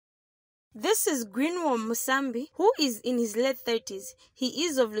This is Greenworm Musambi, who is in his late 30s. He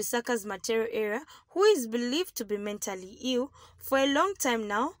is of Lusaka's Matero area, who is believed to be mentally ill. For a long time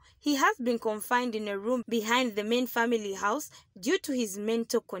now, he has been confined in a room behind the main family house due to his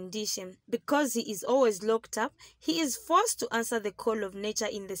mental condition. Because he is always locked up, he is forced to answer the call of nature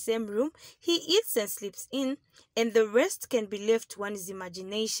in the same room he eats and sleeps in, and the rest can be left to one's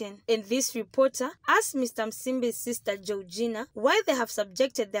imagination. And this reporter asked Mr. Msimbi's sister Georgina why they have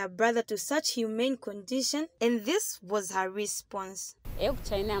subjected their brother to such humane condition, and this was her response.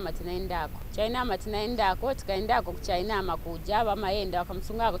 China kujaba maenda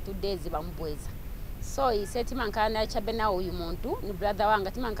wakamsunga 2 days bambweza. So he said timankana chabena uyu muntu ni brother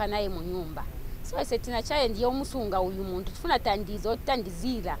wanga timankana ye mu nyumba. So I said tina chaye ndiyo musunga uyu muntu tufuna tandizo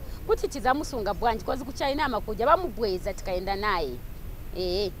tandizira kuti tiza musunga bwanji kozi ku China makuja bamubweza tikaenda naye.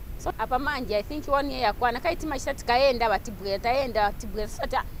 So apa manje I think 1 year yakwana kaitima shita tikaenda batibweza taenda batibweza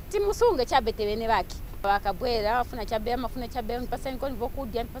sata timusunge chabete bene baki. Wakabwera afuna chabe amafuna chabe mpasa ngoni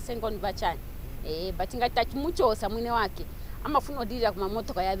vokudya mpasa ngoni vachani batinga tachimuchosa mwine wake amafuna odira kuma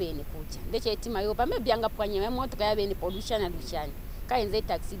motoka yabene kucha ndeche etima yopa maybe angapwanye motoka yabene pollution alushani kaenze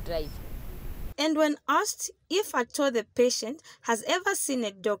taxi driver. And when asked if at all the patient has ever seen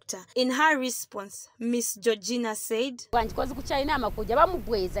a doctor, in her response, Miss Georgina said,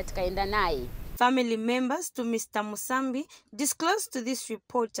 family members to Mr. Musambi disclosed to this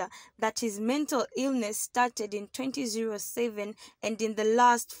reporter that his mental illness started in 2007, and in the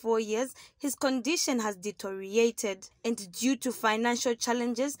last 4 years, his condition has deteriorated. And due to financial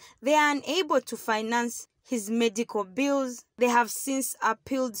challenges, they are unable to finance his medical bills. They have since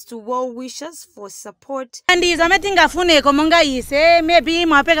appealed to well-wishers for support. And is amatinga fune komonga ise maybe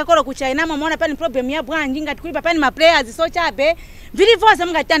mwapeka kolo ku China mwona pani problem ya bwanji ngati kulipa pani ma players so chabe vili vosa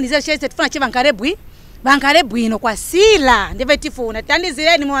mga tandize shese tufuna chiva bankarebwi ino kwa sila ndeve tifuna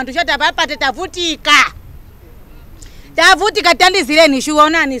tandizireni mwantu shota papate tavutika tandizireni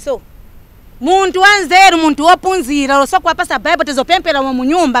shuonani so muntu wanzeru muntu wopunzira lo sokwa pasa bible tezopempera mu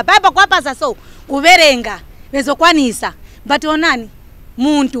nyumba bible kwa pasa so kuverenga bezokwanisa but onani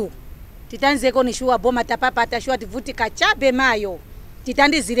muntu titanzeko ni shuwa boma tapapa atashua tivutika chabe mayo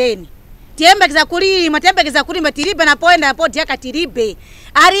titandizireni tiembekeza kulima tiribe na poenda na podi yaka tiribe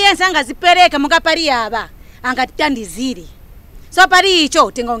aliyense angazipereka mukapari aba angatitandiziri so pari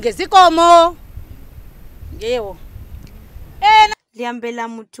icho tingaongezikomo ngewo Liambela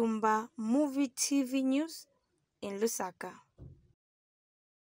Mutumba, Movie TV News in Lusaka.